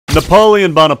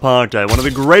Napoleon Bonaparte, one of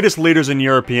the greatest leaders in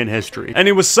European history. And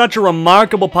he was such a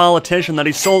remarkable politician that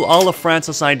he sold all of France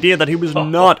this idea that he was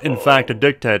not, in fact, a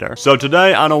dictator. So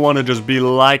today, I don't want to just be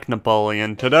like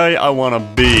Napoleon. Today, I want to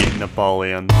be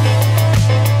Napoleon.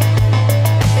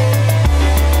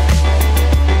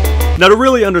 Now, to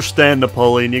really understand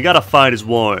Napoleon, you gotta fight his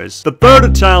wars. The 3rd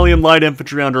Italian Light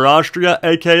Infantry under Austria,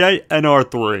 aka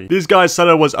NR3. These guys said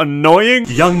I was annoying.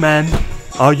 Young man,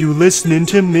 are you listening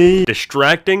to me?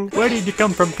 Distracting. Where did you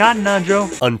come from, Cotton Eye Joe?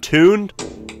 Untuned.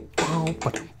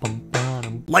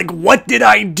 Like, what did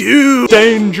I do?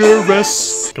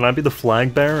 Dangerous. Can I be the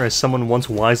flag bearer? As someone once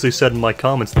wisely said in my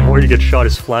comments, the more you get shot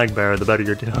as flag bearer, the better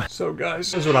you're doing. So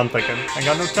guys, here's what I'm thinking. I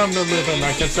got no time to live and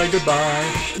I can say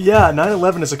goodbye. Yeah,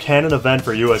 9/11 is a canon event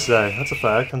for USA. That's a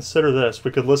fact. Consider this.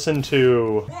 We could listen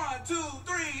to... 1, 2,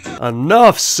 3.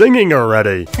 Enough singing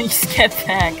already. Please get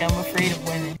back. I'm afraid of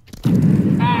women.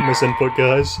 Miss input,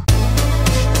 guys.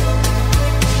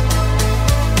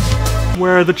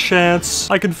 Where are the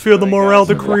chants? I can feel the morale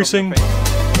decreasing.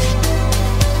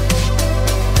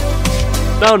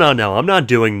 No, I'm not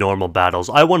doing normal battles.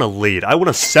 I want to lead. I want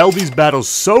to sell these battles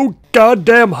so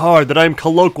goddamn hard that I am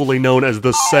colloquially known as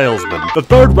the salesman. The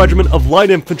 3rd Regiment of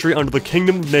Light Infantry under the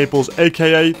Kingdom of Naples,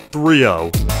 aka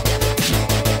 3-0.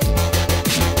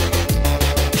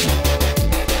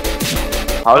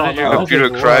 How did your computer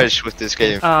crash with this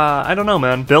game? I don't know,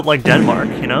 man. Built like Denmark,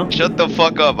 you know? Shut the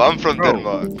fuck up, I'm from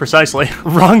Denmark. Precisely.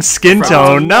 Wrong skin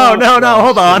tone. No,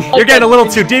 hold on. You're getting a little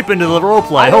too deep into the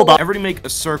roleplay. Hold on. Everybody make a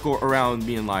circle around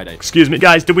me and Liodite. Excuse me,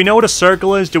 guys, do we know what a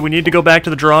circle is? Do we need to go back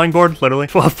to the drawing board? Literally.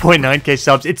 12.9k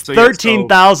subs. It's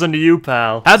 13,000 to you,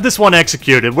 pal. Have this one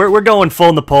executed. We're going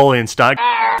full Napoleon stock.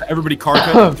 Everybody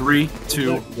Karka. 3,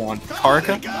 2, 1.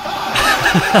 Karka.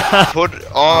 Put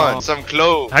on some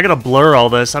clothes. I gotta blur all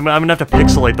this. I'm gonna have to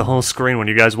pixelate the whole screen when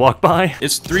you guys walk by.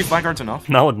 Is 3 flag guards enough?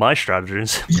 Not with my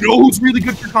strategies. You know who's really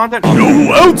good for content?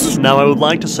 Who else? Now, I would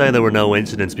like to say there were no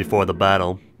incidents before the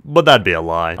battle. But that'd be a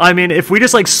lie. I mean, if we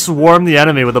just like swarm the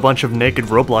enemy with a bunch of naked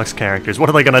Roblox characters, what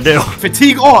are they gonna do?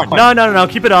 Fatigue on! No,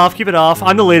 keep it off, keep it off.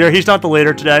 I'm the leader, he's not the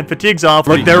leader today. Fatigue's off.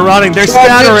 Look, they're running, they're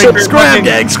scattering. Scram,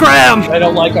 gang, scram! They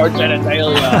don't like our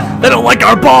genitalia. They don't like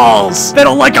our balls! They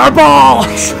don't like our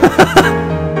balls!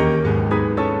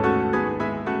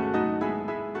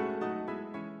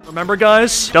 Remember,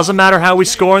 guys? Doesn't matter how we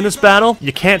score in this battle,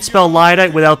 you can't spell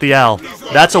Liodite without the L.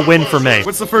 That's a win for me.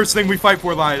 What's the first thing we fight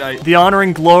for, Liodite? The honor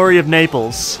and glory of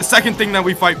Naples. The second thing that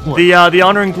we fight for? The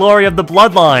honor and glory of the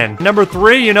bloodline. Number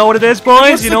 3, you know what it is,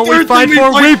 boys? What's you know what we fight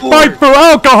for? We fight for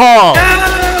alcohol!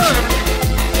 Yeah!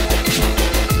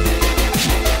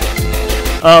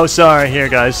 Oh, sorry. Here,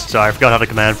 guys. Sorry, I forgot how to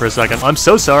command for a second. I'm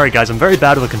so sorry, guys. I'm very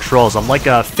bad with the controls. I'm like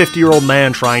a 50-year-old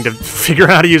man trying to figure out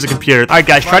how to use a computer. Alright,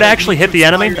 guys, try to actually hit the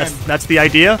enemy. That's the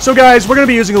idea. So, guys, we're gonna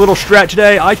be using a little strat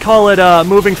today. I call it,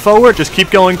 moving forward. Just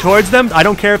keep going towards them. I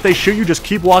don't care if they shoot you. Just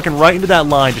keep walking right into that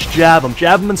line. Just jab them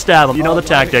and stab them. You know the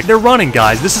tactic. They're running,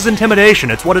 guys. This is intimidation.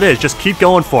 It's what it is. Just keep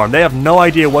going for them. They have no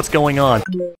idea what's going on.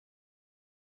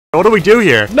 What do we do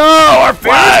here? No, our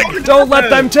flag! Don't let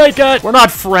them take it! We're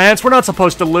not France, we're not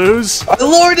supposed to lose. Our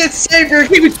Lord and Savior!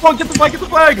 Get the flag, get the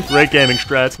flag! Great gaming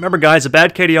strats. Remember, guys, a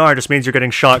bad KDR just means you're getting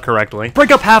shot correctly.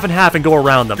 Break up half and half and go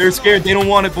around them. They're scared, they don't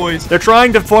want it, boys. They're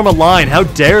trying to form a line. How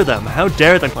dare them? How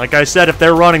dare them? Like I said, if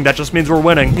they're running, that just means we're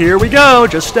winning. Here we go.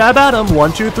 Just stab at them.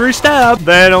 1, 2, 3, stab.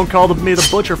 They don't call me the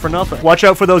butcher for nothing. Watch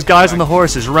out for those guys on the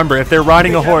horses. Remember, if they're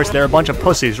riding a horse, they're a bunch of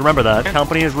pussies. Remember that.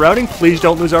 Company is routing. Please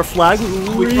don't lose our flag.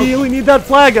 We really need that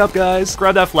flag up, guys.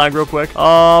 Grab that flag real quick.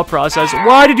 Oh, process.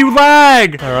 Why did you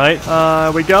lag? All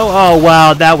right, we go. Oh,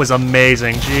 wow, that was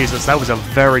amazing. Jesus, that was a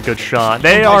very good shot.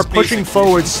 They are pushing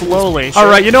forward slowly. All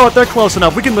right, you know what? They're close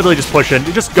enough. We can literally just push in.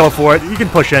 Just go for it. You can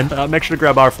push in. Make sure to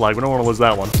grab our flag. We don't want to lose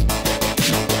that one.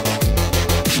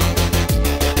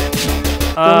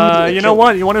 You know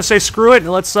what? You want to say screw it?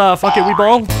 Let's, fuck it, we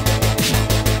ball.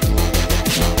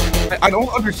 I don't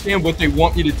understand what they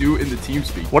want me to do in the team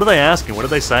speak. What are they asking? What are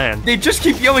they saying? They just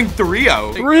keep yelling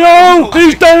 3-0. 3-0!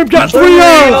 These damn guys,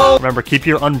 3-0! Remember, keep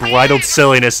your unbridled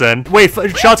silliness in. Wait,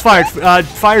 shots fired.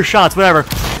 Fire shots, whatever.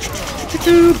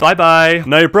 Bye-bye.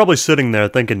 Now you're probably sitting there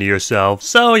thinking to yourself,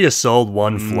 so you sold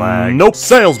one flag. Nope.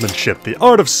 Salesmanship, the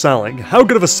art of selling. How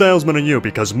good of a salesman are you?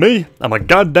 Because me, I'm a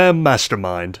goddamn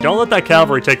mastermind. Don't let that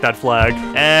cavalry take that flag.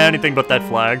 Anything but that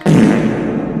flag.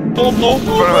 Don't let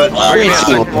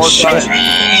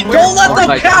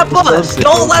them cap us!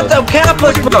 Don't let them cap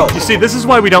us, bro! You see, this is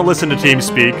why we don't listen to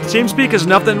TeamSpeak. TeamSpeak is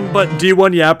nothing but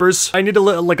D1 yappers. I need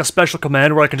like a special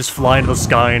command where I can just fly into the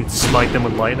sky and smite them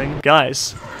with lightning.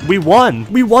 Guys, We won!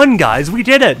 We won, guys! We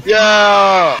did it!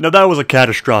 Yeah! Now that was a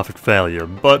catastrophic failure,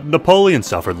 but Napoleon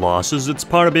suffered losses. It's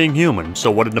part of being human. So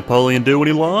what did Napoleon do when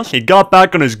he lost? He got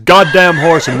back on his goddamn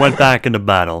horse and went back into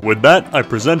battle. With that, I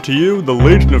present to you the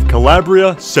Legion of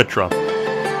Calabria, Citra.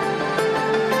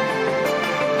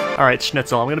 Alright,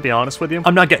 Schnitzel, I'm gonna be honest with you.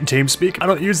 I'm not getting TeamSpeak. I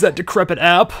don't use that decrepit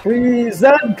app.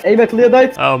 Present! Aim at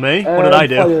Liodite. Oh, me? What did I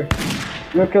do? Fire.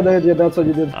 You're Canadian, that's what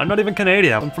you did. I'm not even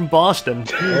Canadian. I'm from Boston.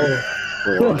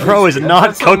 Bro is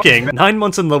not cooking. 9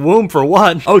 months in the womb for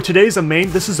what? Oh, today's a main.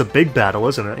 This is a big battle,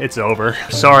 isn't it? It's over.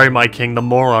 Sorry, my king. The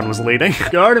moron was leading.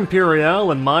 Guard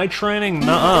Imperial in my training?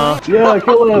 Nuh-uh. Yeah,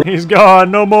 kill him. He's gone.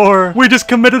 No more. We just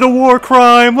committed a war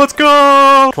crime. Let's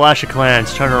go. Clash of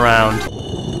Clans. Turn around.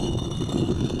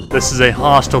 This is a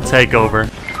hostile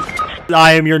takeover.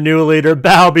 I am your new leader.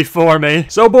 Bow before me.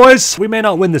 So, boys, we may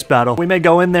not win this battle. We may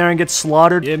go in there and get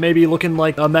slaughtered. It may be looking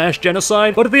like a mass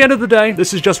genocide. But at the end of the day,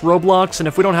 this is just Roblox, and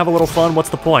if we don't have a little fun, what's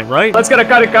the point, right? Let's get a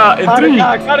karika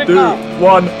in 3, 2,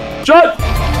 1, shot!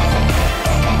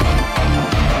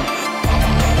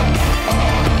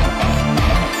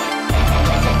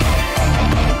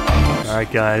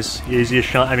 Alright, guys. Easiest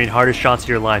shot, hardest shots of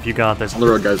your life. You got this. On the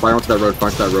road, guys. Fire onto that road. Fire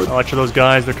onto that road. Watch those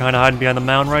guys. They're kind of hiding behind the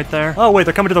mountain right there. Oh, wait.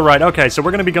 They're coming to the right. Okay, so we're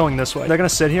going to be going this way. They're going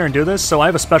to sit here and do this. So I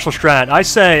have a special strat. I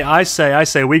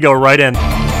say, we go right in.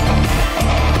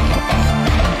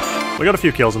 We got a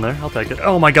few kills in there. I'll take it.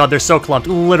 Oh my god, they're so clumped.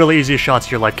 Literally easiest shots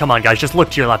of your life. Come on, guys. Just look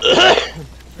to your left.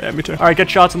 Yeah, me too. Alright, get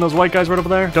shots on those white guys right over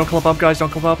there. Don't clump up, guys.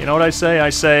 Don't clump up. You know what I say? I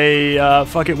say,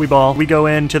 fuck it, we ball. We go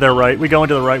into their right. We go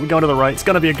into the right. We go into the right. It's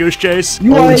gonna be a goose chase.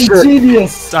 You are a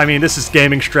genius. I mean, this is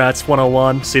gaming strats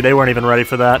 101. See, they weren't even ready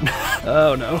for that.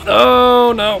 Oh, no.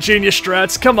 Oh, no. Genius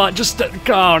strats. Come on, just...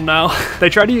 oh, no. They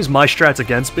tried to use my strats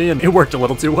against me, and it worked a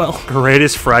little too well.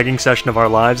 Greatest fragging session of our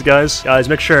lives, guys. Guys,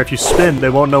 make sure if you spin, they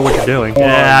won't know what you're doing.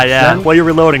 Yeah. While you're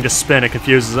reloading, just spin. It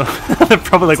confuses them. They're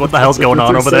probably like, what the hell's going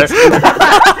on over there?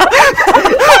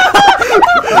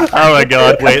 Oh my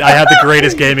god, wait, I have the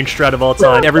greatest gaming strat of all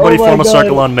time. Everybody form a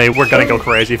circle on me. We're gonna go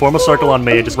crazy. Form a circle on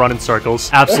me and just run in circles.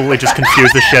 Absolutely just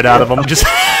confuse the shit out of them. Just...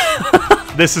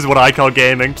 This is what I call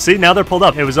gaming. See, now they're pulled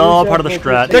up. It was all part of the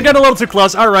strat. They're getting a little too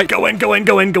close. Alright, go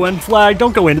in. Flag,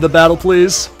 don't go into the battle,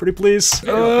 please. Pretty please.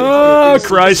 Oh,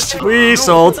 Christ. We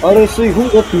sold. Honestly, who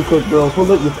let you cook, bro? Who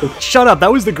let you cook? Shut up.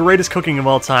 That was the greatest cooking of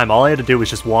all time. All I had to do was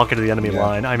just walk into the enemy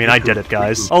line. I mean, I did it,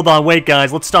 guys. Hold on, wait,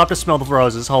 guys. Let's stop to smell the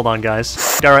roses. Hold on,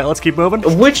 guys. Alright, let's keep moving.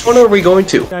 Which one are we going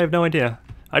to? I have no idea.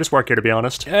 I just work here, to be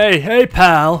honest. Hey,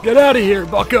 pal. Get out of here,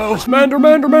 bucko. Man.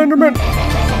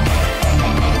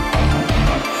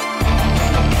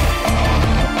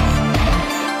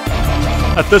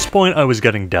 At this point, I was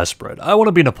getting desperate. I want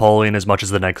to be Napoleon as much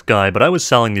as the next guy, but I was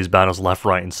selling these battles left,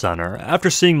 right, and center. After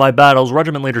seeing my battles,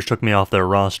 regiment leaders took me off their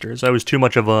rosters. I was too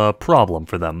much of a problem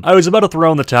for them. I was about to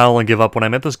throw in the towel and give up when I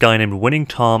met this guy named Winning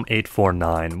Tom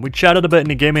 849. We chatted a bit and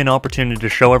he gave me an opportunity to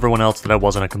show everyone else that I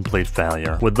wasn't a complete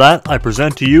failure. With that, I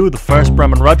present to you the 1st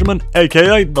Bremen Regiment,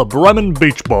 aka the Bremen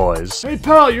Beach Boys. Hey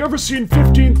pal, you ever seen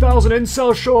 15,000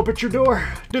 incels show up at your door?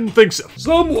 Didn't think so.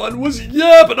 Someone was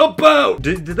yapping about!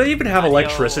 Did they even have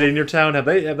electricity in your town? Have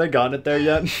they gotten it there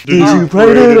yet? Did you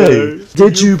pray today?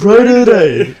 Did you pray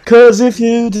today? Cause if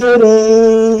you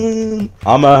didn't,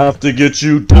 I'ma have to get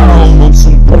you down on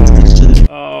some shit.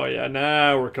 Oh yeah,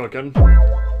 now we're cooking.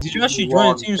 Did you actually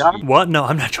join the TeamSpeak? What? No,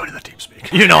 I'm not joining the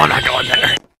TeamSpeak. You know I'm not going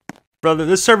there. Brother,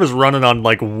 this server's running on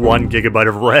like 1 gigabyte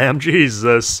of RAM.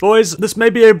 Jesus. Boys, this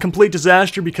may be a complete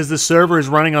disaster because this server is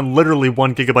running on literally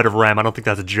 1 gigabyte of RAM. I don't think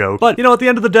that's a joke. But, you know, at the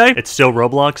end of the day, it's still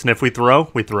Roblox, and if we throw,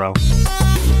 we throw.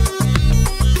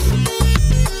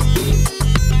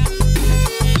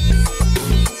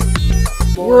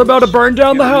 We're about to burn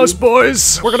down the house,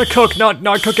 boys. We're gonna cook, not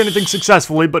cook anything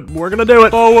successfully, but we're gonna do it.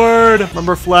 Forward.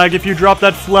 Remember, flag, if you drop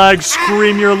that flag,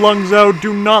 scream your lungs out.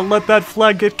 Do not let that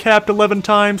flag get capped 11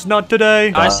 times. Not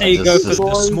today. I say you go for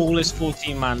the smallest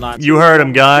 14-man line. You heard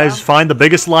him, guys. Find the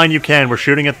biggest line you can. We're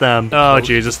shooting at them. Oh,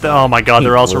 Jesus. Oh, my God.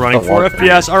 They're also running 4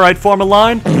 FPS. All right, form a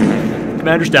line.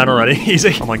 Commander's down already.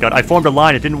 Easy. Oh my god, I formed a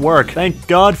line. It didn't work. Thank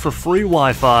God for free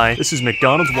Wi-Fi. This is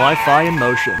McDonald's Wi-Fi in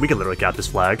motion. We can literally cap this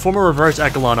flag. Form a reverse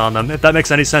echelon on them, if that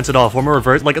makes any sense at all. Form a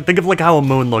reverse, like, think of like how a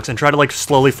moon looks and try to like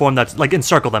slowly form that, like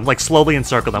encircle them, like slowly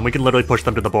encircle them. We can literally push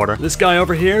them to the border. This guy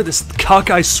over here, this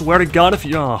cuck, I swear to God, if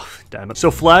you, oh, damn it.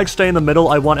 So flags stay in the middle.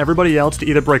 I want everybody else to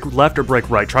either break left or break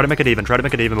right. Try to make it even,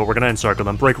 but we're gonna encircle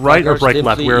them. Break right or break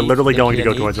left. We're literally going to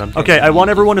go towards them. Okay, I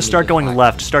want everyone to start going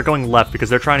left. Start going left because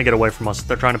they're trying to get away from us.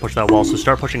 They're trying to push that wall, so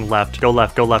start pushing left. Go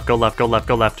left, go left, go left, go left,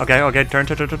 go left. Okay, turn.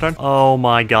 Oh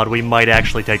my god, we might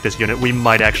actually take this unit. We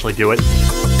might actually do it.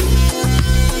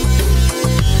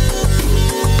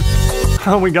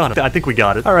 Oh, we got it. I think we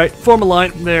got it. All right, form a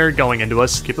line. They're going into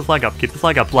us. Keep the flag up. Keep the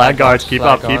flag up. Flag guards, keep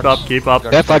up, keep up, keep up.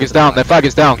 Their flag is down. Their flag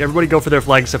is down. Everybody go for their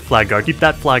flag except flag guard. Keep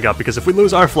that flag up, because if we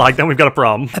lose our flag, then we've got a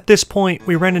problem. At this point,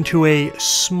 we ran into a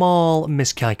small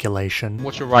miscalculation.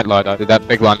 What's your right, Liodite? That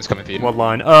big line is coming for you. What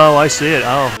line? Oh, I see it.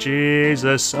 Oh,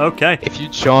 Jesus. Okay. If you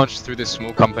charge through this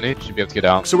small company, you should be able to get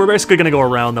out. So we're basically going to go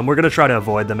around them. We're going to try to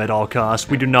avoid them at all costs.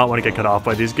 We do not want to get cut off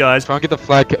by these guys. Try and get the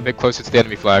flag a bit closer to the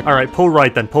enemy flag. All right, pull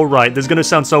right then. Pull right. This is going to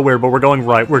sound so weird, but we're going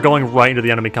right. We're going right into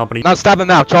the enemy company. Now stab them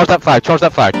now. Charge that flag. Charge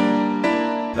that flag.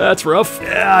 That's rough.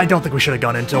 Yeah, I don't think we should have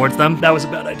gone in towards them. That was a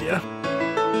bad idea.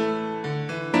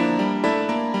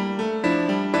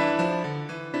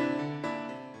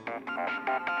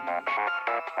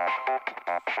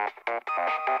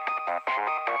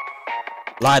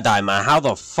 Liodite, man, how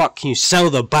the fuck can you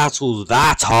sell the battles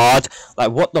that hard?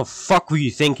 Like, what the fuck were you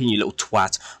thinking, you little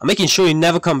twat? I'm making sure you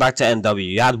never come back to NW.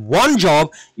 You had one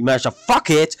job, you managed to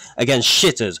fuck it against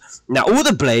shitters. Now, all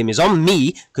the blame is on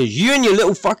me, because you and your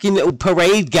little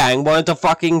parade gang wanted to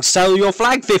fucking sell your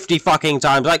flag 50 fucking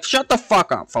times. Like, shut the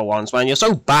fuck up for once, man. You're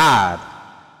so bad.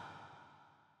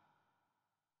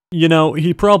 You know,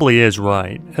 he probably is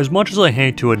right. As much as I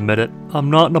hate to admit it,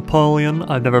 I'm not Napoleon,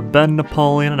 I've never been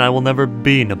Napoleon, and I will never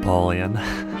be Napoleon.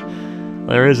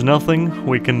 There is nothing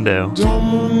we can do.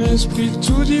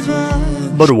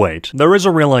 But wait, there is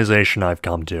a realization I've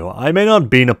come to. I may not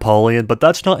be Napoleon, but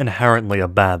that's not inherently a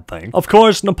bad thing. Of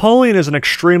course, Napoleon is an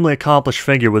extremely accomplished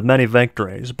figure with many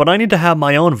victories, but I need to have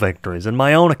my own victories and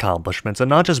my own accomplishments and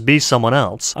not just be someone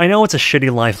else. I know it's a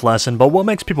shitty life lesson, but what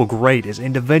makes people great is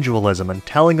individualism and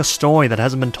telling a story that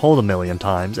hasn't been told a million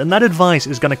times, and that advice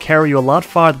is going to carry you a lot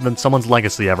farther than someone's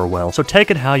legacy ever will, so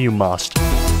take it how you must.